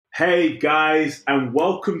Hey guys, and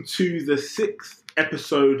welcome to the 6th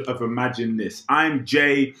episode of Imagine This. I'm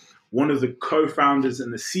Jay, one of the co-founders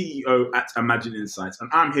and the CEO at Imagine Insights,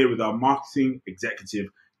 and I'm here with our marketing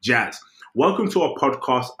executive, Jazz. Welcome to our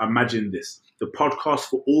podcast, Imagine This, the podcast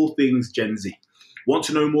for all things Gen Z. Want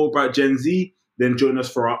to know more about Gen Z? Then join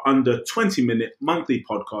us for our under 20-minute monthly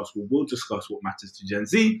podcast where we'll discuss what matters to Gen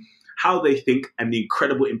Z, how they think, and the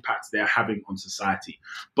incredible impacts they are having on society.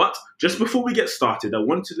 But just before we get started, I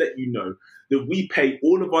want to let you know that we pay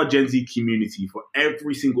all of our Gen Z community for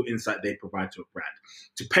every single insight they provide to a brand.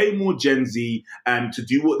 To pay more Gen Z and to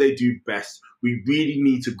do what they do best, we really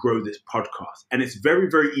need to grow this podcast. And it's very,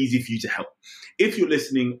 very easy for you to help. If you're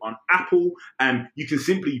listening on Apple, you can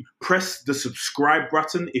simply press the subscribe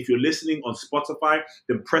button. If you're listening on Spotify,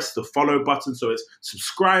 then press the follow button. So it's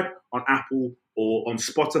subscribe on Apple, or on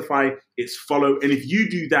Spotify, it's follow. And if you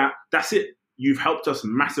do that, that's it. You've helped us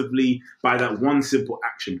massively by that one simple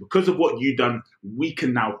action. Because of what you've done, we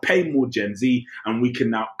can now pay more Gen Z and we can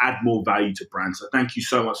now add more value to brands. So thank you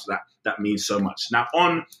so much for that. That means so much. Now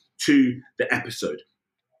on to the episode.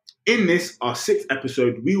 In this, our 6th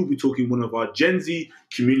episode, we will be talking one of our Gen Z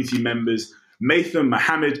community members, Maitham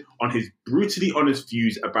Mohammed, on his brutally honest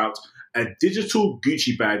views about a digital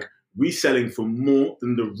Gucci bag reselling for more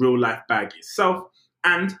than the real life bag itself,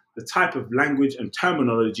 and the type of language and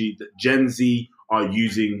terminology that Gen Z are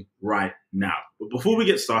using right now. But before we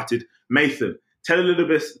get started, Maitham, tell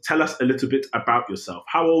us a little bit about yourself.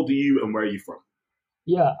 How old are you and where are you from?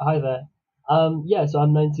 Yeah, hi there. So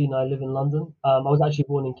I'm 19. I live in London. I was actually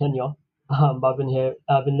born in Kenya, but I've been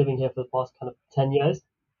living here for the past kind of 10 years.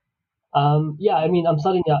 I'm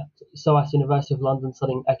studying at SOAS University of London,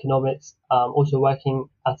 studying economics. Also working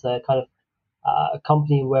at a kind of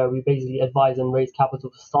company where we basically advise and raise capital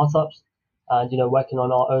for startups, and working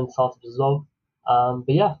on our own startups as well.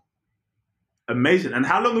 But yeah. Amazing. And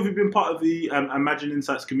how long have you been part of the Imagine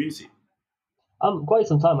Insights community? Quite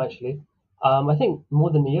some time actually. I think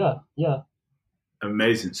more than a year. Yeah.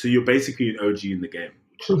 Amazing. So you're basically an OG in the game,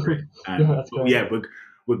 which is great. Yeah, that's great. Yeah,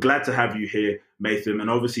 we're glad to have you here, Maitham, and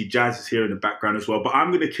obviously Jazz is here in the background as well. But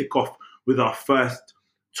I'm going to kick off with our first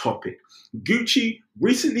topic. Gucci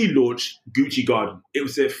recently launched Gucci Garden. It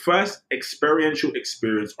was their first experiential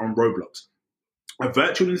experience on Roblox, a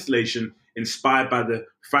virtual installation inspired by the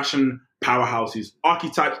fashion powerhouse's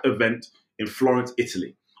Archetypes event in Florence,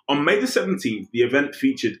 Italy. On May the 17th, the event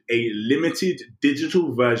featured a limited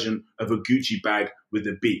digital version of a Gucci bag with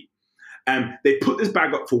a B. They put this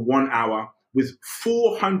bag up for 1 hour with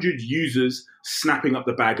 400 users snapping up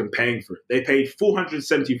the bag and paying for it. They paid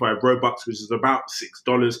 475 Robux, which is about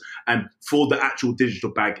 $6, for the actual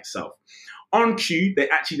digital bag itself. On cue, they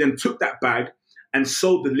actually then took that bag and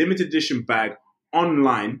sold the limited edition bag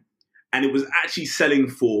online, and it was actually selling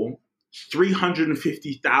for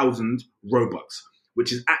 350,000 Robux,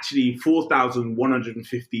 which is actually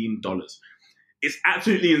 $4,115. It's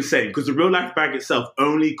absolutely insane because the real life bag itself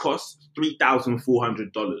only costs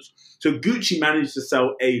 $3,400. So Gucci managed to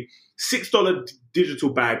sell a $6 digital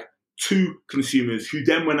bag to consumers who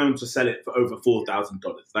then went on to sell it for over $4,000.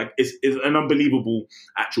 Like it's an unbelievable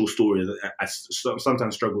actual story. I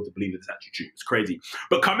sometimes struggle to believe it's actually true. It's crazy.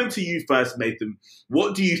 But coming to you first, Maitham,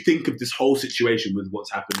 what do you think of this whole situation with what's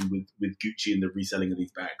happening with Gucci and the reselling of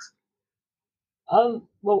these bags?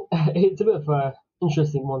 Well, it's a bit of an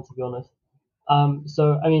interesting one, to be honest. I'm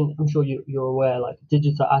sure you're aware, like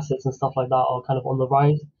digital assets and stuff like that are kind of on the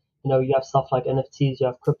rise. You have stuff like NFTs, you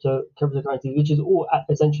have cryptocurrencies, which is all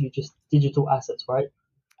essentially just digital assets, right?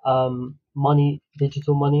 Money,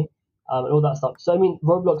 digital money, and all that stuff. So,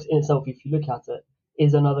 Roblox in itself, if you look at it,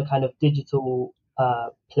 is another kind of digital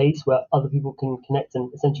place where other people can connect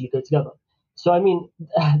and essentially go together. So,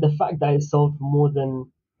 the fact that it's sold for more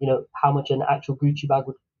than, how much an actual Gucci bag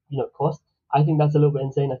would, cost, I think that's a little bit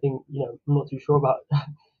insane. I think, I'm not too sure about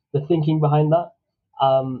the thinking behind that.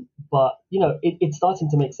 But it's starting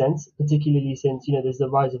to make sense, particularly since, there's the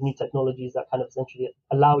rise of new technologies that kind of essentially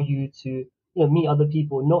allow you to, meet other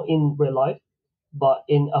people, not in real life, but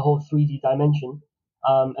in a whole 3D dimension.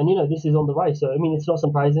 This is on the rise. So, it's not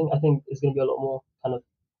surprising. I think there's going to be a lot more kind of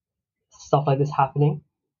stuff like this happening.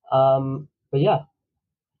 But yeah.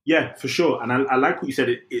 Yeah, for sure. And I like what you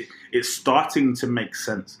said. It's starting to make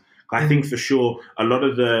sense. I think for sure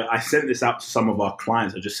I sent this out to some of our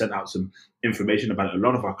clients. I just sent out some information about it. A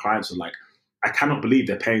lot of our clients are like, I cannot believe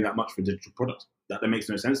they're paying that much for digital products. That makes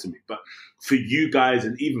no sense to me. But for you guys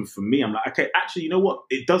and even for me, I'm like, okay, actually, you know what?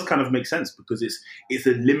 It does kind of make sense because it's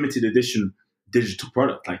a limited edition digital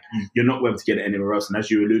product. Like you're not able to get it anywhere else. And as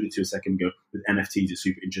you alluded to a second ago with NFTs, it's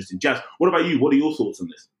super interesting. Jazz, what about you? What are your thoughts on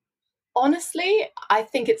this? Honestly, I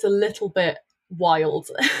think it's a little bit wild.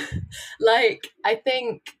 Like, I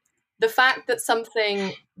think the fact that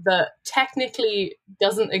something that technically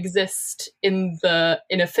doesn't exist in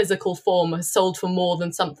a physical form has sold for more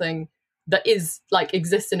than something that is like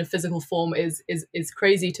exists in a physical form is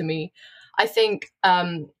crazy to me. I think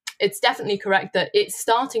it's definitely correct that it's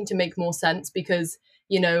starting to make more sense because,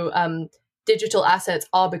 digital assets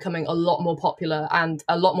are becoming a lot more popular and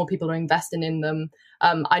a lot more people are investing in them.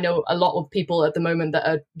 I know a lot of people at the moment that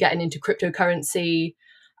are getting into cryptocurrency,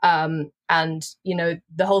 and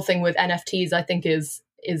the whole thing with NFTs, I think is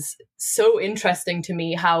so interesting to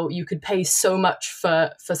me, how you could pay so much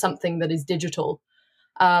for something that is digital.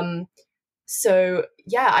 So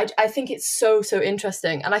yeah, I think it's so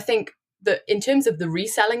interesting, and I think that in terms of the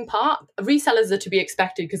reselling part, resellers are to be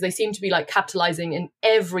expected because they seem to be like capitalizing in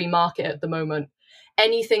every market at the moment.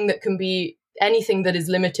 Anything that is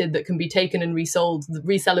limited that can be taken and resold, the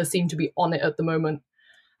resellers seem to be on it at the moment.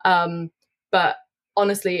 But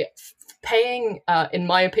honestly, paying, in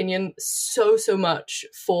my opinion, so much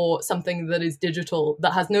for something that is digital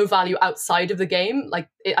that has no value outside of the game,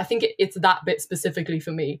 I think it's that bit specifically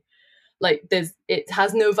for me. Like, it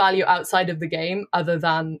has no value outside of the game other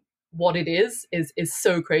than what it is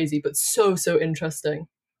so crazy, but so interesting.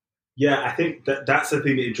 Yeah, I think that's the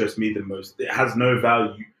thing that interests me the most. It has no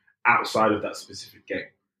value outside of that specific game.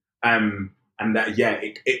 And that, yeah,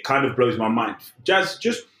 it kind of blows my mind. Jazz,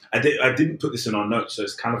 I didn't put this in our notes, so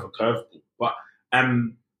it's kind of a curveball. But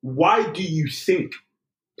why do you think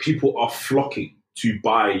people are flocking to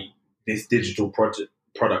buy this digital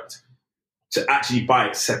product, to actually buy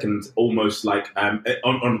it second, almost like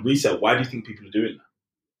on resale? Why do you think people are doing that?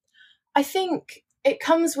 I think it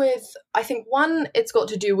comes with, one, it's got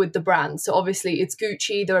to do with the brand. So obviously it's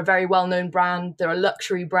Gucci. They're a very well-known brand. They're a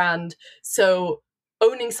luxury brand. So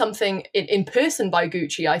owning something in person by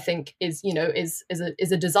Gucci, I think is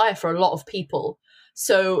a desire for a lot of people.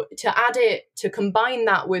 So to combine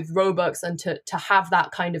that with Robux and to have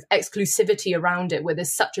that kind of exclusivity around it where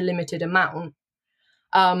there's such a limited amount,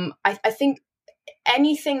 I think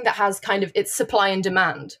anything that has kind of its supply and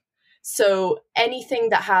demand. So anything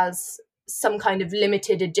that has some kind of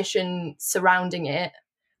limited edition surrounding it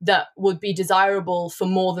that would be desirable for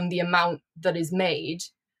more than the amount that is made,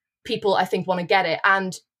 people, I think, want to get it.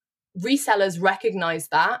 And resellers recognize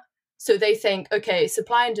that. So they think, okay,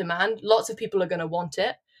 supply and demand, lots of people are going to want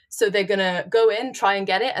it. So they're going to go in, try and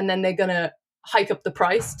get it, and then they're going to hike up the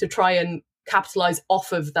price to try and capitalize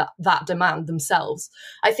off of that demand themselves.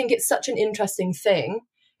 I think it's such an interesting thing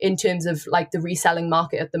in terms of like the reselling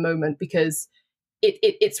market at the moment, because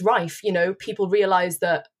it's rife. People realize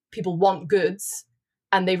that people want goods,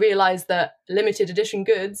 and they realize that limited edition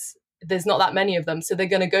goods, there's not that many of them, so they're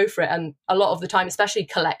going to go for it. And a lot of the time, especially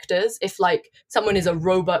collectors, if like someone is a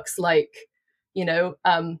Robux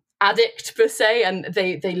addict per se, and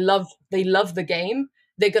they love the game,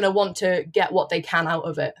 they're going to want to get what they can out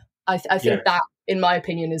of it. I think that, in my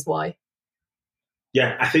opinion, is why.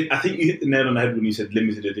 Yeah, I think you hit the nail on the head when you said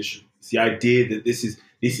limited edition. It's the idea that this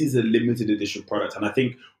is a limited edition product, and I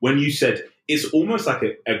think when you said it's almost like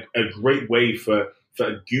a great way for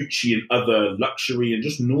Gucci and other luxury and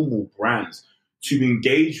just normal brands to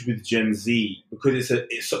engage with Gen Z, because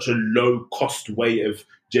it's such a low cost way of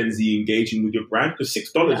Gen Z engaging with your brand, because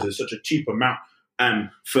 $6 is such a cheap amount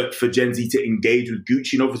for Gen Z to engage with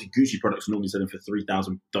Gucci. And obviously Gucci products are normally selling for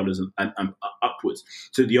 $3,000 and upwards.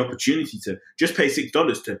 So the opportunity to just pay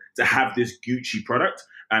 $6 to have this Gucci product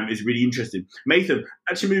is really interesting. Mathan,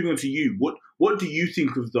 actually moving on to you, what do you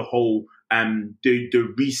think of the whole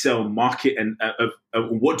the resale market, and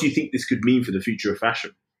what do you think this could mean for the future of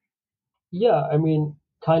fashion? Yeah, I mean,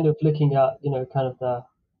 kind of looking at, kind of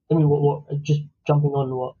what just jumping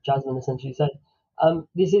on what Jasmine essentially said.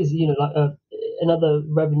 This is, like another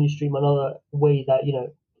revenue stream, another way that,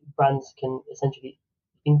 brands can essentially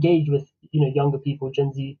engage with, younger people,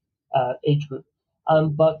 Gen Z age group.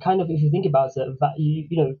 But kind of, if you think about it,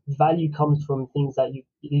 value comes from things that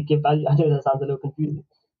you give value. I know that sounds a little confusing,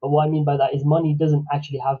 but what I mean by that is money doesn't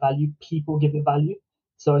actually have value. People give it value.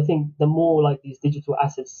 So I think the more like these digital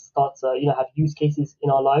assets start to, have use cases in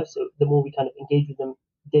our lives, so the more we kind of engage with them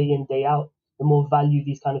day in, day out, the more value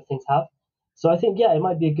these kind of things have. So I think, yeah, it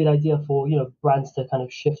might be a good idea for, brands to kind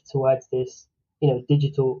of shift towards this,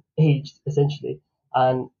 digital age essentially,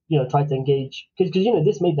 and, try to engage, because,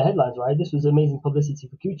 this made the headlines, right? This was amazing publicity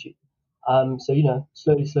for Gucci. So,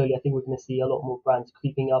 slowly, I think we're going to see a lot more brands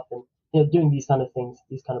creeping up and, doing these kind of things,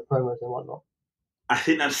 these kind of promos and whatnot. I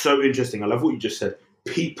think that's so interesting. I love what you just said.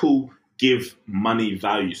 People give money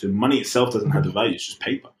value. So money itself doesn't have the value, it's just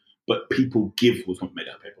paper. But people give, was not made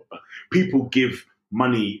out of paper, but people give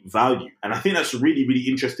money value. And I think that's really, really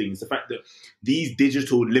interesting, is the fact that these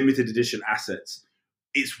digital limited edition assets,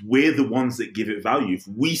 we're the ones that give it value. If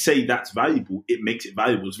we say that's valuable, it makes it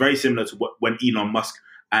valuable. It's very similar to when Elon Musk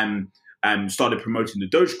started promoting the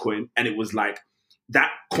Dogecoin, and it was like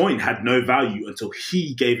that coin had no value until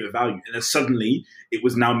he gave it value. And then suddenly it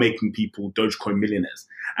was now making people Dogecoin millionaires.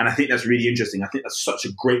 And I think that's really interesting. I think that's such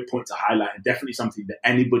a great point to highlight, and definitely something that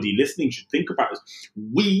anybody listening should think about, is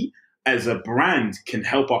we as a brand can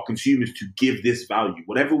help our consumers to give this value.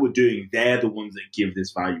 Whatever we're doing, they're the ones that give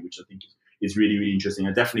this value, which I think is really, really interesting.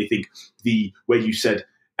 I definitely think where you said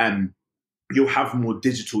you'll have more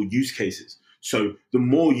digital use cases. So the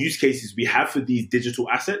more use cases we have for these digital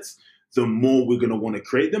assets, the more we're going to want to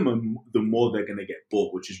create them, and the more they're going to get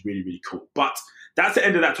bought, which is really, really cool. But that's the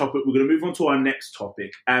end of that topic. We're going to move on to our next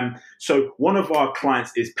topic. So one of our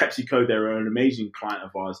clients is PepsiCo. They're an amazing client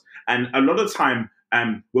of ours. And a lot of time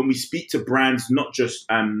when we speak to brands, not just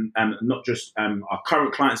our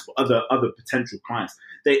current clients, but other potential clients,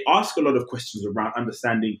 they ask a lot of questions around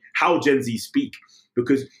understanding how Gen Z speak,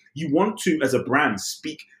 because you want to, as a brand,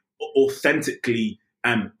 speak authentically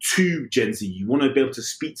to Gen Z. You want to be able to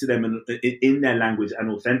speak to them in their language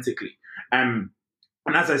and authentically.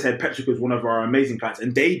 And as I said, PepsiCo is one of our amazing clients,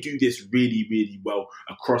 and they do this really, really well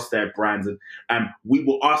across their brands. And we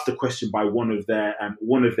were asked a question by one of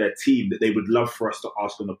their team that they would love for us to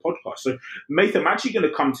ask on the podcast. So, Maith, I'm actually going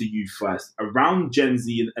to come to you first around Gen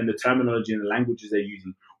Z and the terminology and the languages they're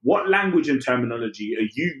using. What language and terminology are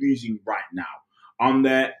you using right now?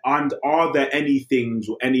 Are there any things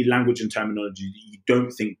or any language and terminology that you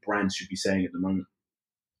don't think brands should be saying at the moment?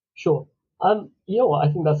 Sure. You know what?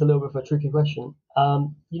 I think that's a little bit of a tricky question.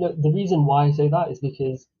 The reason why I say that is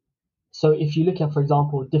because, so if you look at, for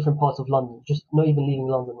example, different parts of London, just not even leaving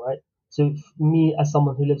London, right? So me, as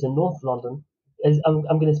someone who lives in North London,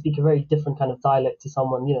 I'm going to speak a very different kind of dialect to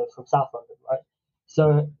someone, from South London, right?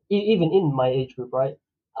 So even in my age group, right?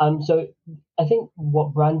 So I think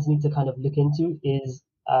what brands need to kind of look into is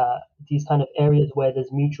these kind of areas where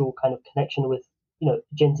there's mutual kind of connection with,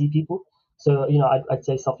 Gen Z people. So, I'd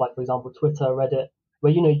say stuff like, for example, Twitter, Reddit,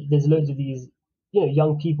 where, there's loads of these,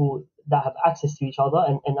 young people that have access to each other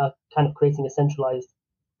and are kind of creating a centralized,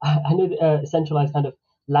 centralized kind of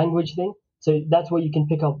language thing. So that's where you can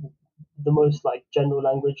pick up the most like general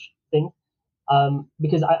language thing.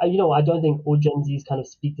 Because I don't think all Gen Zs kind of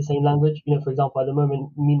speak the same language. For example, at the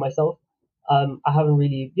moment, me myself, I haven't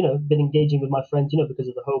really, been engaging with my friends, because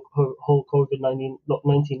of the whole COVID-19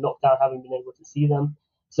 lockdown, haven't been able to see them.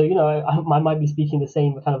 So, I might be speaking the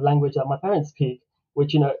same kind of language that my parents speak,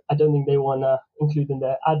 which, I don't think they want to include in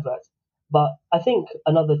their adverts. But I think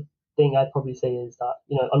another thing I'd probably say is that,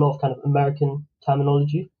 a lot of kind of American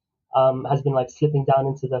terminology has been like slipping down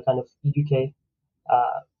into the kind of UK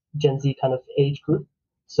Gen Z kind of age group.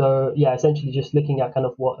 So yeah, essentially just looking at kind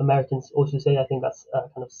of what Americans also say, I think that's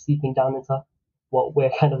kind of seeping down into what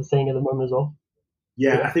we're kind of saying at the moment as well.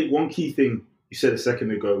 Yeah, I think one key thing you said a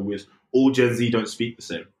second ago was all Gen Z don't speak the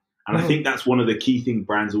same. And I think that's one of the key things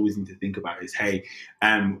brands always need to think about is, hey,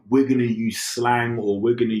 we're going to use slang or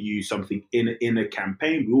we're going to use something in a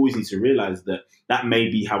campaign. We always need to realize that may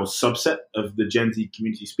be how a subset of the Gen Z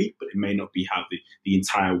community speak, but it may not be how the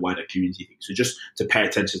entire wider community thinks. So just to pay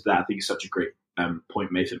attention to that, I think it's such a great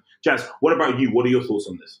point, Mason. Jazz, what about you? What are your thoughts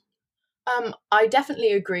on this? I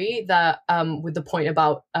definitely agree that with the point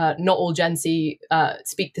about not all Gen Z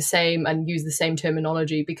speak the same and use the same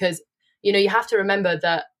terminology, because, you have to remember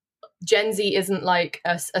that Gen Z isn't like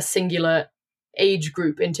a singular age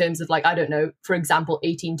group in terms of like, I don't know, for example,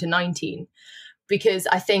 18 to 19, because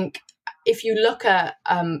I think if you look at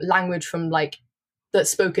language from like that's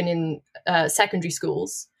spoken in secondary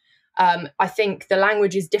schools, I think the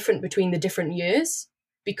language is different between the different years,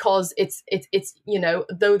 because it's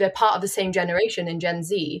though they're part of the same generation in Gen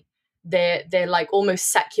Z, they're like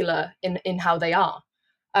almost secular in how they are.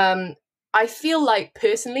 I feel like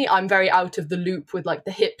personally I'm very out of the loop with like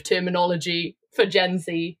the hip terminology for Gen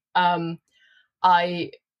Z.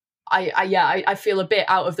 I feel a bit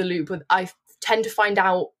out of the loop with, I tend to find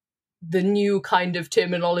out the new kind of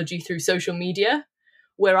terminology through social media,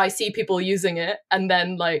 where I see people using it and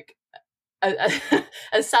then like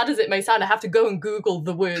as sad as it may sound, I have to go and Google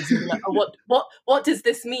the words and be like, oh, what does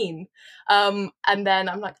this mean? And then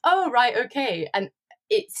I'm like, oh right, okay. And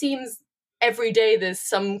it seems every day there's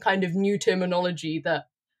some kind of new terminology that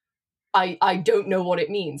I don't know what it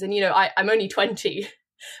means. And, I'm only 20,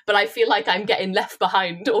 but I feel like I'm getting left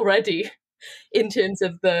behind already in terms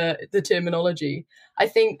of the terminology. I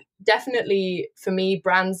think definitely for me,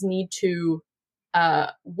 brands need to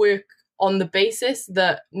work on the basis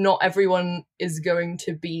that not everyone is going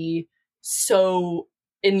to be so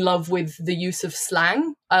in love with the use of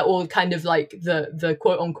slang or kind of like the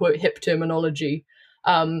quote unquote hip terminology.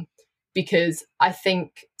 Because I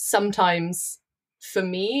think sometimes for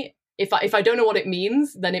me, if I don't know what it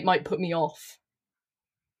means, then it might put me off.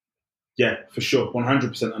 Yeah, for sure,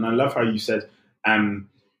 100%. And I love how you said,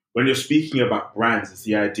 when you're speaking about brands, it's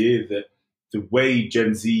the idea that the way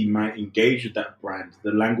Gen Z might engage with that brand,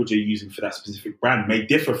 the language they're using for that specific brand may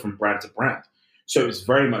differ from brand to brand. So it's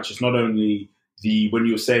very much, it's not only when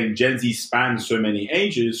you're saying Gen Z spans so many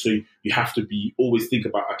ages, so you have to always think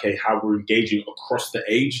about, okay, how we're engaging across the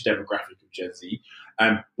age demographic of Gen Z,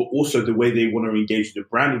 but also the way they want to engage with the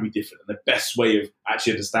brand will be different. And the best way of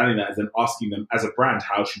actually understanding that is then asking them as a brand,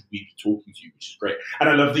 how should we be talking to you, which is great. And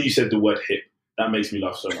I love that you said the word hip. That makes me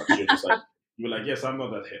laugh so much. You're just like, you were like, yes, I'm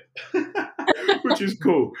not that hip, which is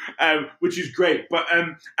cool, which is great. But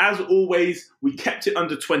as always, we kept it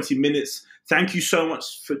under 20 minutes. Thank you so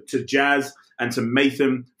much to Jazz and to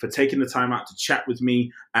Matham for taking the time out to chat with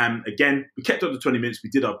me. Again, we kept it under 20 minutes. We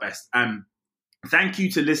did our best. Thank you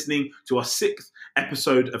to listening to our 6th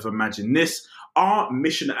episode of Imagine This. Our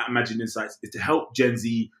mission at Imagine Insights is to help Gen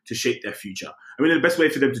Z to shape their future. I mean, the best way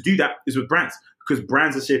for them to do that is with brands, because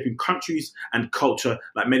brands are shaping countries and culture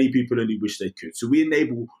like many people only wish they could. So we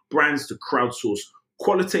enable brands to crowdsource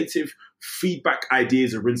qualitative feedback,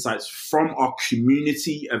 ideas, or insights from our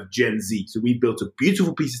community of Gen Z. So we built a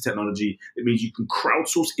beautiful piece of technology that means you can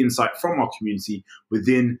crowdsource insight from our community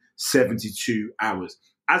within 72 hours.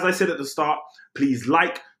 As I said at the start, please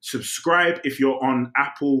like, subscribe if you're on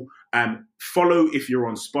Apple, follow if you're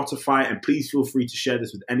on Spotify, and please feel free to share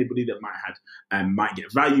this with anybody that might get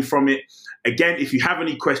value from it. Again, if you have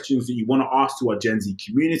any questions that you want to ask to our Gen Z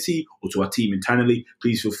community or to our team internally,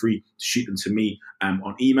 please feel free to shoot them to me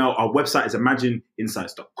on email. Our website is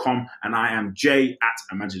imagineinsights.com, and I am Jay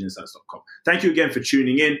at imagineinsights.com. Thank you again for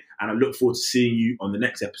tuning in, and I look forward to seeing you on the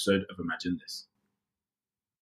next episode of Imagine This.